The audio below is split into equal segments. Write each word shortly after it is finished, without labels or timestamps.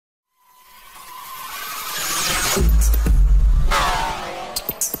Hi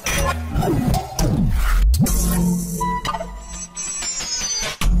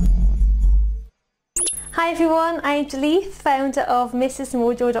everyone, I'm Jalith, founder of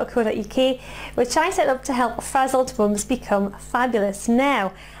mrsmojo.co.uk, which I set up to help frazzled mums become fabulous.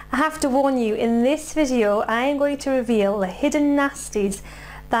 Now, I have to warn you, in this video I am going to reveal the hidden nasties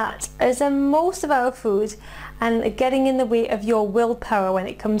that is in most of our food and are getting in the way of your willpower when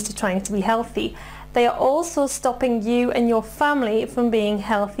it comes to trying to be healthy. They are also stopping you and your family from being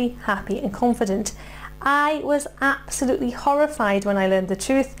healthy, happy and confident. I was absolutely horrified when I learned the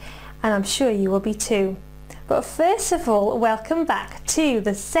truth, and I'm sure you will be too. But first of all, welcome back to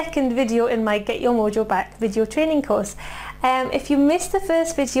the second video in my Get Your Mojo Back video training course. If you missed the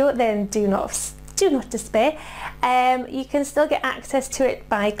first video, then do not despair. You can still get access to it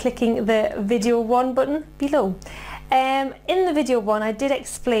by clicking the video 1 button below. In the video 1 I did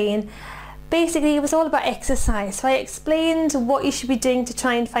explain, basically it was all about exercise. So I explained what you should be doing to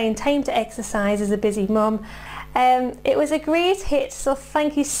try and find time to exercise as a busy mum. It was a great hit, so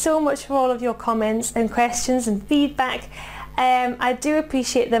thank you so much for all of your comments and questions and feedback. I do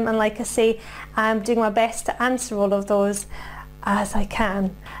appreciate them, and like I say, I'm doing my best to answer all of those as I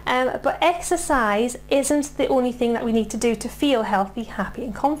can. But exercise isn't the only thing that we need to do to feel healthy, happy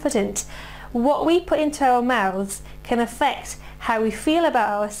and confident. What we put into our mouths can affect how we feel about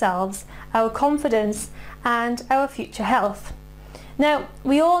ourselves, our confidence and our future health. Now,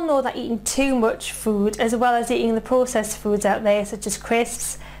 we all know that eating too much food, as well as eating the processed foods out there such as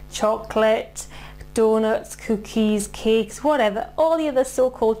crisps, chocolate, donuts, cookies, cakes, whatever, all the other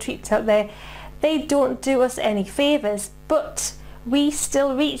so-called treats out there, they don't do us any favours, but we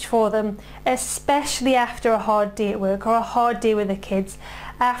still reach for them, especially after a hard day at work or a hard day with the kids,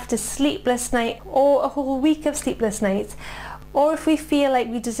 after sleepless night or a whole week of sleepless nights, or if we feel like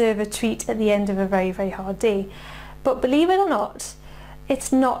we deserve a treat at the end of a very, very hard day. But believe it or not,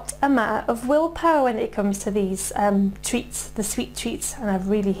 it's not a matter of willpower when it comes to these treats, the sweet treats, and I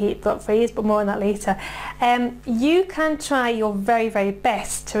really hate that phrase, but more on that later. You can try your very, very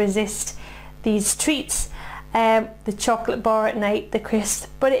best to resist these treats, the chocolate bar at night, the crisp,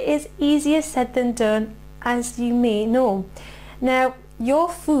 but it is easier said than done, as you may know. Now, your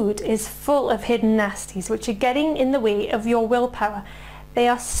food is full of hidden nasties which are getting in the way of your willpower. They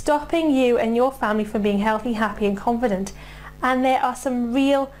are stopping you and your family from being healthy, happy and confident. And there are some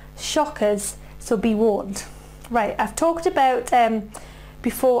real shockers, so be warned. Right, I've talked about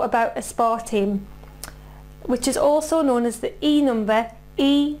before about aspartame, which is also known as the E number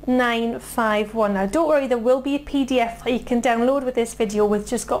E951. Now don't worry, there will be a PDF that you can download with this video which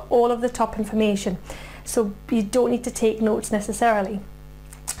just got all of the top information, so you don't need to take notes necessarily.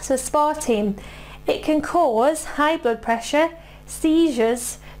 So aspartame, it can cause high blood pressure,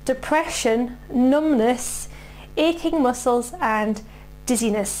 seizures, depression, numbness, aching muscles and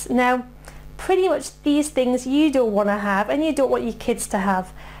dizziness. Now pretty much these things you don't want to have, and you don't want your kids to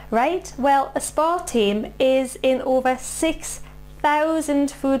have, right? Well, aspartame is in over 6,000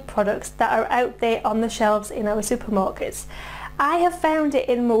 food products that are out there on the shelves in our supermarkets. I have found it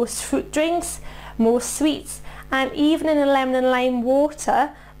in most fruit drinks, most sweets, and even in a lemon and lime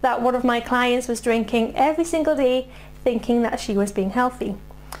water that one of my clients was drinking every single day thinking that she was being healthy.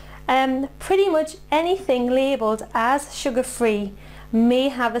 Pretty much anything labelled as sugar-free may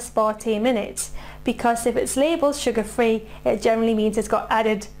have aspartame in it, because if it's labelled sugar-free, it generally means it's got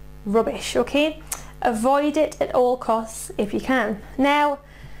added rubbish, okay? Avoid it at all costs if you can. Now,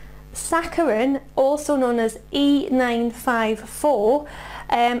 saccharin, also known as E954,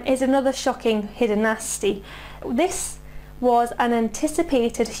 is another shocking hidden nasty. This was an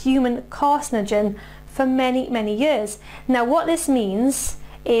anticipated human carcinogen for many, many years. Now what this means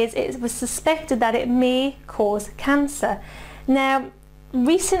is it was suspected that it may cause cancer. Now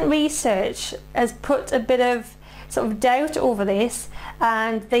recent research has put a bit of sort of doubt over this,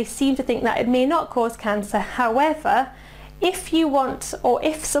 and they seem to think that it may not cause cancer. However, if you want, or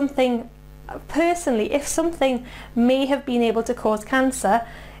if something, personally, if something may have been able to cause cancer,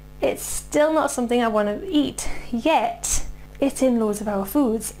 it's still not something I want to eat, yet it's in loads of our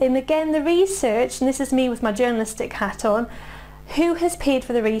foods. And again, the research, and this is me with my journalistic hat on, who has paid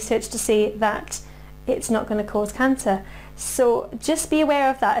for the research to say that it's not going to cause cancer? So just be aware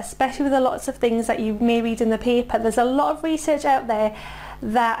of that, especially with the lots of things that you may read in the paper. There's a lot of research out there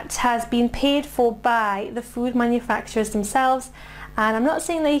that has been paid for by the food manufacturers themselves, and I'm not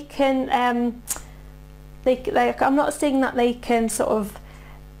saying they can I'm not saying that they can sort of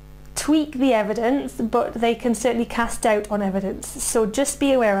tweak the evidence, but they can certainly cast doubt on evidence, so just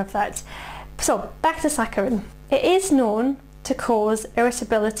be aware of that. So back to saccharin. It is known to cause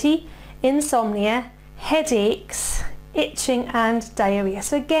irritability, insomnia, headaches, itching and diarrhea.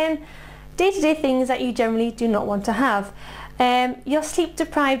 So again, day-to-day things that you generally do not want to have. You're sleep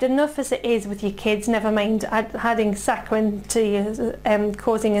deprived enough as it is with your kids, never mind adding saccharin to you,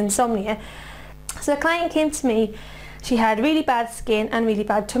 causing insomnia. So a client came to me. She had really bad skin and really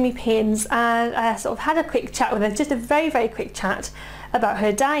bad tummy pains, and I sort of had a quick chat with her, just a very quick chat about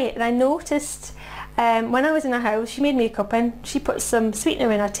her diet. And I noticed when I was in her house, she made me a cup and she put some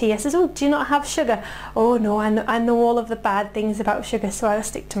sweetener in her tea. I says, oh, do you not have sugar? Oh no, I know all of the bad things about sugar, so I'll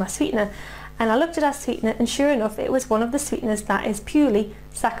stick to my sweetener. And I looked at her sweetener, and sure enough, it was one of the sweeteners that is purely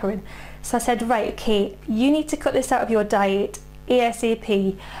saccharin. So I said, right, okay, you need to cut this out of your diet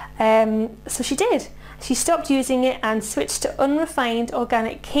ASAP. So she did. She stopped using it and switched to unrefined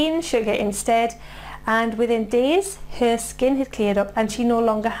organic cane sugar instead, and within days her skin had cleared up and she no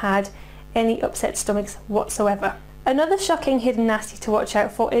longer had any upset stomachs whatsoever. Another shocking hidden nasty to watch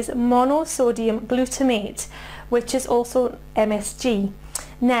out for is monosodium glutamate, which is also MSG.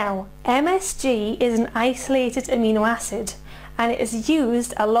 Now, MSG is an isolated amino acid, and it is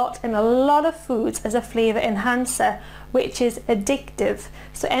used a lot in a lot of foods as a flavour enhancer, which is addictive.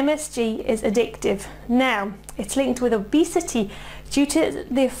 So MSG is addictive. Now, it's linked with obesity due to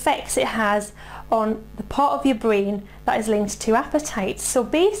the effects it has on the part of your brain that is linked to appetite. So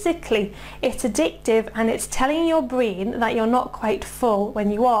basically, it's addictive and it's telling your brain that you're not quite full when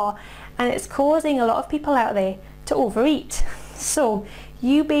you are, and it's causing a lot of people out there to overeat. So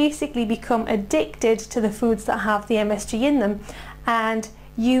you basically become addicted to the foods that have the MSG in them, and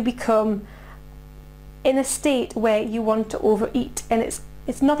you become in a state where you want to overeat, and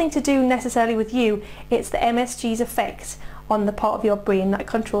it's nothing to do necessarily with you, it's the MSG's effect on the part of your brain that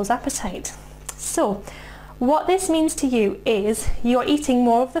controls appetite. So what this means to you is you're eating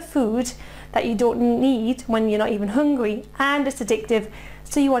more of the food that you don't need when you're not even hungry, and it's addictive,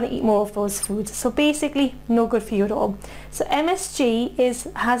 so you want to eat more of those foods. So basically no good for you at all. So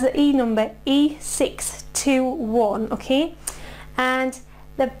MSG has an E number E621, okay? And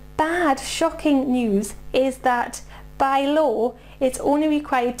the bad, shocking news is that by law it's only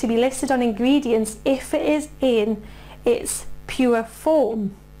required to be listed on ingredients if it is in its pure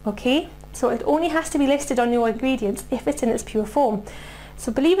form, okay? So it only has to be listed on your ingredients if it's in its pure form.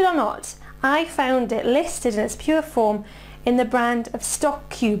 So believe it or not, I found it listed in its pure form in the brand of stock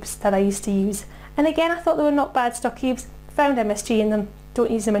cubes that I used to use. And again, I thought they were not bad stock cubes, found MSG in them,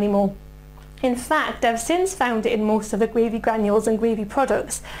 don't use them anymore. In fact, I've since found it in most of the gravy granules and gravy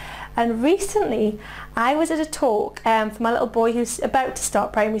products. And recently, I was at a talk for my little boy who's about to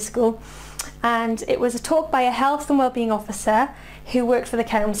start primary school, and it was a talk by a health and wellbeing officer who worked for the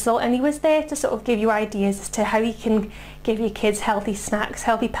council, and he was there to sort of give you ideas as to how you can give your kids healthy snacks,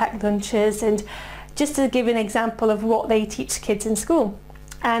 healthy packed lunches, and just to give an example of what they teach kids in school.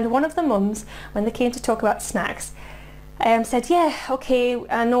 And one of the mums, when they came to talk about snacks, said, yeah, okay,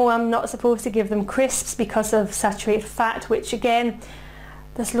 I know I'm not supposed to give them crisps because of saturated fat, which again,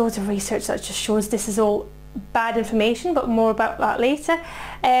 there's loads of research that just shows this is all bad information, but more about that later.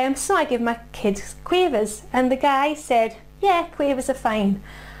 So I give my kids quavers, and the guy said, yeah, quavers are fine.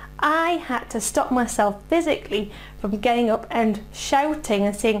 I had to stop myself physically from getting up and shouting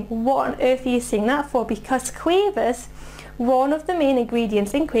and saying, what on earth are you saying that for? Because quavers, one of the main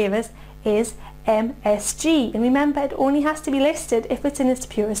ingredients in quavers is MSG, and remember, it only has to be listed if it's in its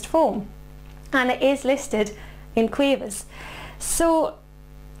purest form, and it is listed in quavers. So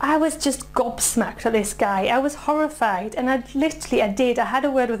I was just gobsmacked at this guy. I was horrified, and I had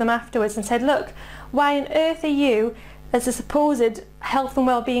a word with him afterwards and said, look, why on earth are you, as a supposed health and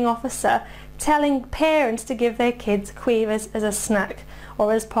wellbeing officer, telling parents to give their kids quavers as a snack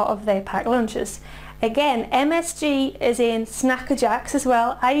or as part of their packed lunches? Again, MSG is in Snacker Jacks as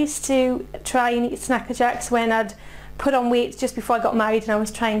well. I used to try and eat Snacker Jacks when I'd put on weight just before I got married and I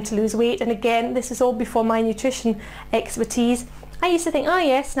was trying to lose weight, and again, this is all before my nutrition expertise. I used to think, oh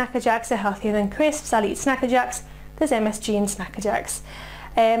yeah, Snacker Jacks are healthier than crisps, I'll eat Snacker Jacks. There's MSG in Snacker Jacks.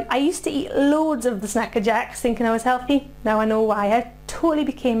 I used to eat loads of the Snacker Jacks thinking I was healthy. Now I know why. I totally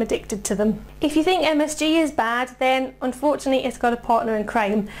became addicted to them. If you think MSG is bad, then unfortunately it's got a partner in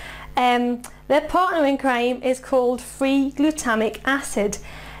crime. Their partner in crime is called free glutamic acid.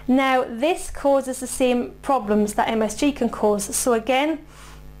 Now this causes the same problems that MSG can cause. So again,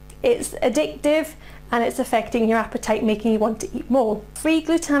 it's addictive and it's affecting your appetite, making you want to eat more. Free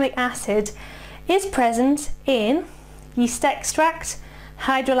glutamic acid is present in yeast extract,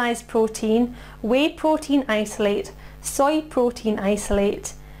 hydrolyzed protein, whey protein isolate, soy protein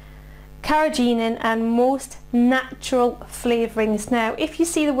isolate, carrageenan, and most natural flavourings. Now, if you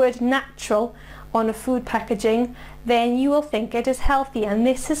see the word natural on a food packaging, then you will think it is healthy, and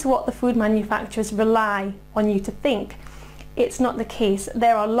this is what the food manufacturers rely on you to think. It's not the case.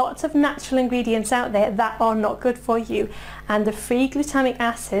 There are lots of natural ingredients out there that are not good for you, and the free glutamic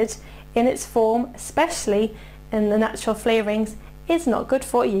acid in its form, especially in the natural flavourings, is not good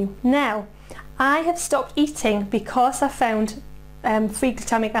for you. Now, I have stopped eating because I found free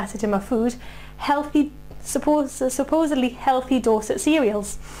glutamic acid in my food, supposedly healthy Dorset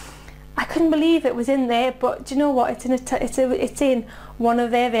cereals. I couldn't believe it was in there, but do you know what? It's in one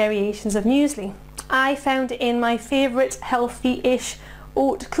of their variations of muesli. I found it in my favourite healthy-ish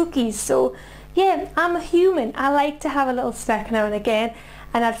oat cookies. So yeah, I'm a human. I like to have a little snack now and again,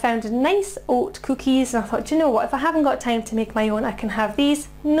 and I'd found nice oat cookies, and I thought, do you know what? If I haven't got time to make my own, I can have these.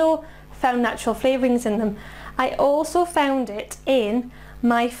 No, found natural flavourings in them. I also found it in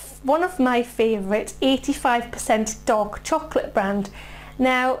one of my favourite 85% dark chocolate brand.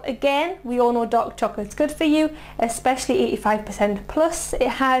 Now again, we all know dark chocolate's good for you, especially 85%. Plus it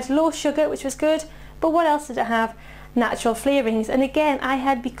had low sugar, which was good, but what else did it have? Natural flavourings. And again, I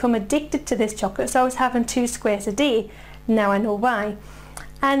had become addicted to this chocolate, so I was having 2 squares a day. Now I know why.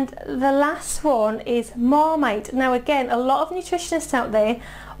 And the last one is Marmite. Now again, a lot of nutritionists out there,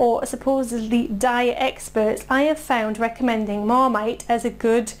 or supposedly diet experts, I have found recommending Marmite as a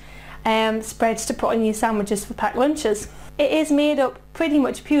good spread to put on your sandwiches for packed lunches. It is made up pretty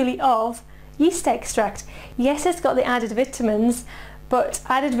much purely of yeast extract. Yes, it's got the added vitamins, but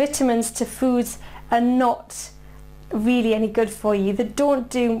added vitamins to foods are not really any good for you. They don't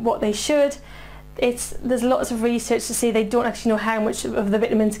do what they should. There's lots of research to say they don't actually know how much of the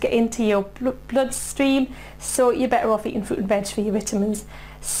vitamins get into your bloodstream, so you're better off eating fruit and veg for your vitamins.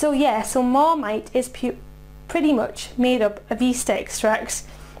 So yeah, so Marmite is pretty much made up of yeast extracts,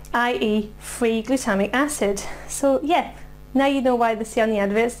 i.e. free glutamic acid. So yeah, now you know why they say on the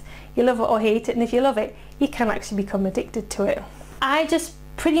adverts, you love it or hate it, and if you love it, you can actually become addicted to it. I just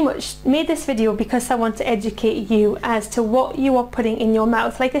pretty much made this video because I want to educate you as to what you are putting in your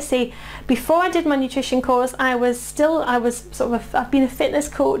mouth. Like I say, before I did my nutrition course, I've been a fitness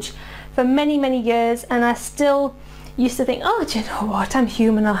coach for many years, and I still used to think, oh, do you know what, I'm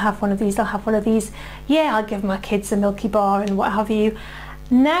human, I'll have one of these, yeah, I'll give my kids a Milky Bar and what have you.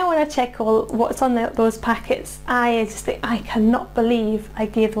 Now when I check what's on those packets, I just think, I cannot believe I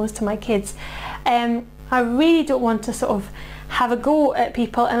gave those to my kids. I really don't want to sort of have a go at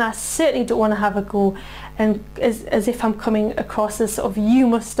people, and I certainly don't want to have a go and as if I'm coming across as sort of, you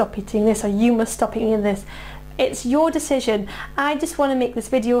must stop eating this or you must stop eating this. It's your decision. I just want to make this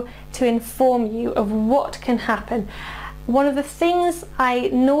video to inform you of what can happen. One of the things I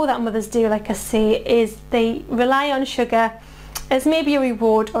know that mothers do, like I say, is they rely on sugar as maybe a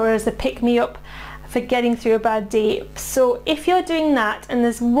reward or as a pick-me-up for getting through a bad day. So if you're doing that and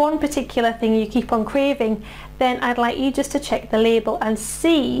there's one particular thing you keep on craving, then I'd like you just to check the label and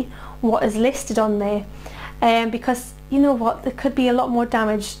see what is listed on there, because you know what, there could be a lot more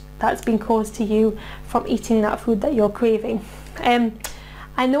damage that's been caused to you from eating that food that you're craving.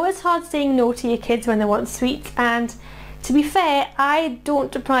 I know it's hard saying no to your kids when they want sweets, and to be fair, I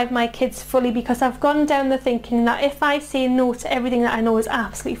don't deprive my kids fully, because I've gone down the thinking that if I say no to everything that I know is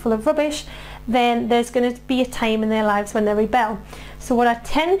absolutely full of rubbish, then there's going to be a time in their lives when they rebel. So what I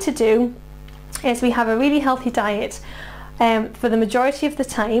tend to do is we have a really healthy diet for the majority of the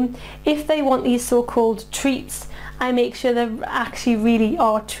time. If they want these so-called treats, I make sure they actually really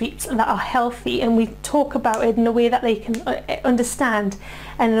are treats that are healthy, and we talk about it in a way that they can understand,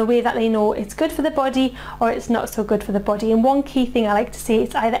 and in a way that they know it's good for the body or it's not so good for the body. And one key thing I like to say,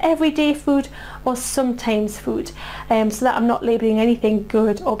 it's either everyday food or sometimes food, so that I'm not labelling anything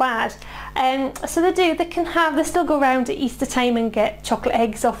good or bad. So they still go around at Easter time and get chocolate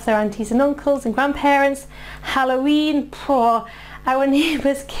eggs off their aunties and uncles and grandparents. Halloween, poor, our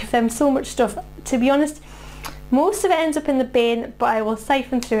neighbours give them so much stuff. To be honest, most of it ends up in the bin, but I will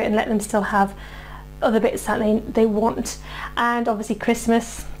siphon through it and let them still have other bits that they want. And obviously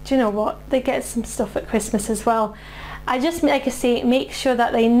Christmas, do you know what, they get some stuff at Christmas as well. I just, like I say, make sure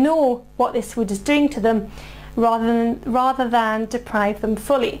that they know what this food is doing to them, rather than deprive them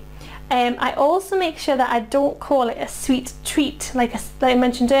fully. I also make sure that I don't call it a sweet treat. Like I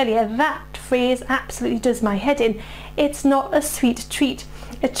mentioned earlier, that phrase absolutely does my head in. It's not a sweet treat.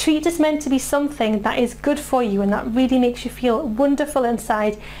 A treat is meant to be something that is good for you and that really makes you feel wonderful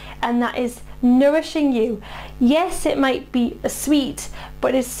inside, and that is nourishing you. Yes, it might be a sweet,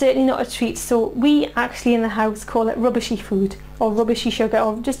 but it's certainly not a treat. So we actually in the house call it rubbishy food, or rubbishy sugar,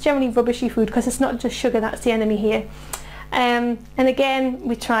 or just generally rubbishy food, because it's not just sugar that's the enemy here. And again,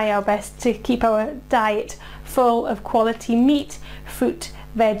 we try our best to keep our diet full of quality meat, fruit,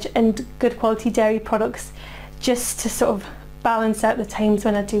 veg and good quality dairy products, just to sort of balance out the times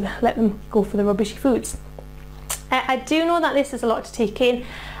when I do let them go for the rubbishy foods. I do know that this is a lot to take in,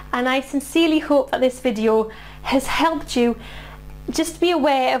 and I sincerely hope that this video has helped you just be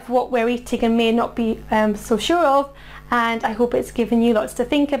aware of what we're eating and may not be so sure of, and I hope it's given you lots to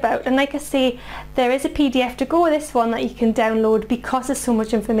think about. And like I say, there is a PDF to go with this one that you can download, because there's so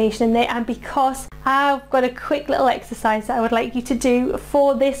much information in there, and because I've got a quick little exercise that I would like you to do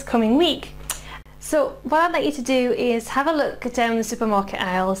for this coming week. So what I'd like you to do is have a look down the supermarket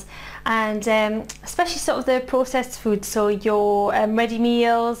aisles, and especially sort of the processed foods, so your ready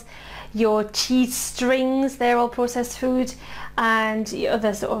meals, your cheese strings, they're all processed food, and your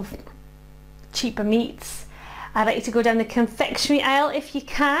other sort of cheaper meats. I'd like you to go down the confectionery aisle if you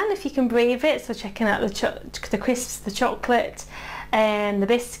can brave it, so checking out the crisps, the chocolate and the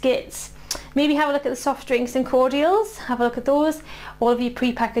biscuits. Maybe have a look at the soft drinks and cordials, have a look at those, all of your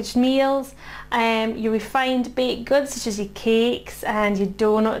pre-packaged meals, your refined baked goods such as your cakes and your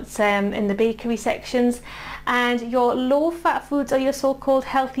donuts in the bakery sections, and your low-fat foods, or your so-called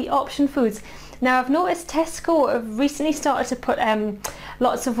healthy option foods. Now I've noticed Tesco have recently started to put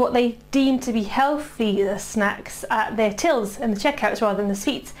lots of what they deem to be healthy snacks at their tills and the checkouts rather than the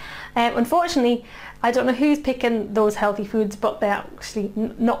sweets. Unfortunately, I don't know who's picking those healthy foods, but they're actually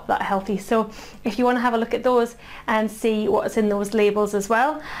not that healthy. So if you want to have a look at those and see what's in those labels as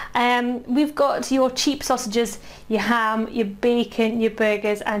well. We've got your cheap sausages, your ham, your bacon, your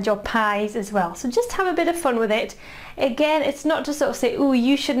burgers and your pies as well. So just have a bit of fun with it. Again, it's not to sort of say, oh,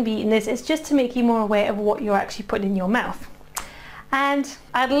 you shouldn't be eating this. It's just to make you more aware of what you're actually putting in your mouth. And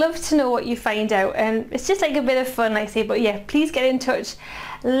I'd love to know what you find out, and it's just like a bit of fun, like I say, but yeah, please get in touch.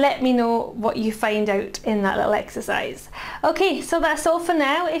 Let me know what you find out in that little exercise. Okay, so that's all for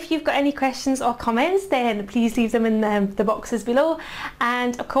now. If you've got any questions or comments, then please leave them in the boxes below,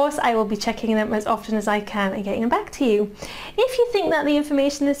 and of course I will be checking them as often as I can and getting them back to you. If you think that the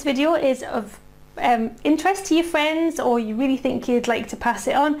information in this video is of interest to your friends, or you really think you'd like to pass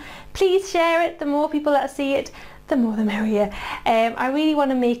it on, please share it. The more people that see it, the more the merrier. I really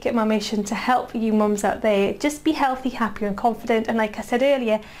want to make it my mission to help you mums out there just be healthy, happy and confident, and like I said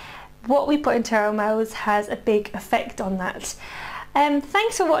earlier, what we put into our mouths has a big effect on that.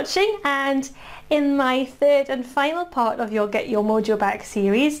 Thanks for watching, and in my third and final part of your Get Your Mojo Back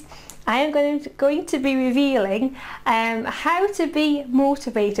series, I am going to be revealing how to be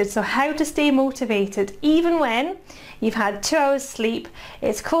motivated, so how to stay motivated even when you've had 2 hours sleep,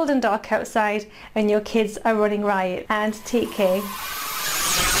 it's cold and dark outside and your kids are running riot. And take care.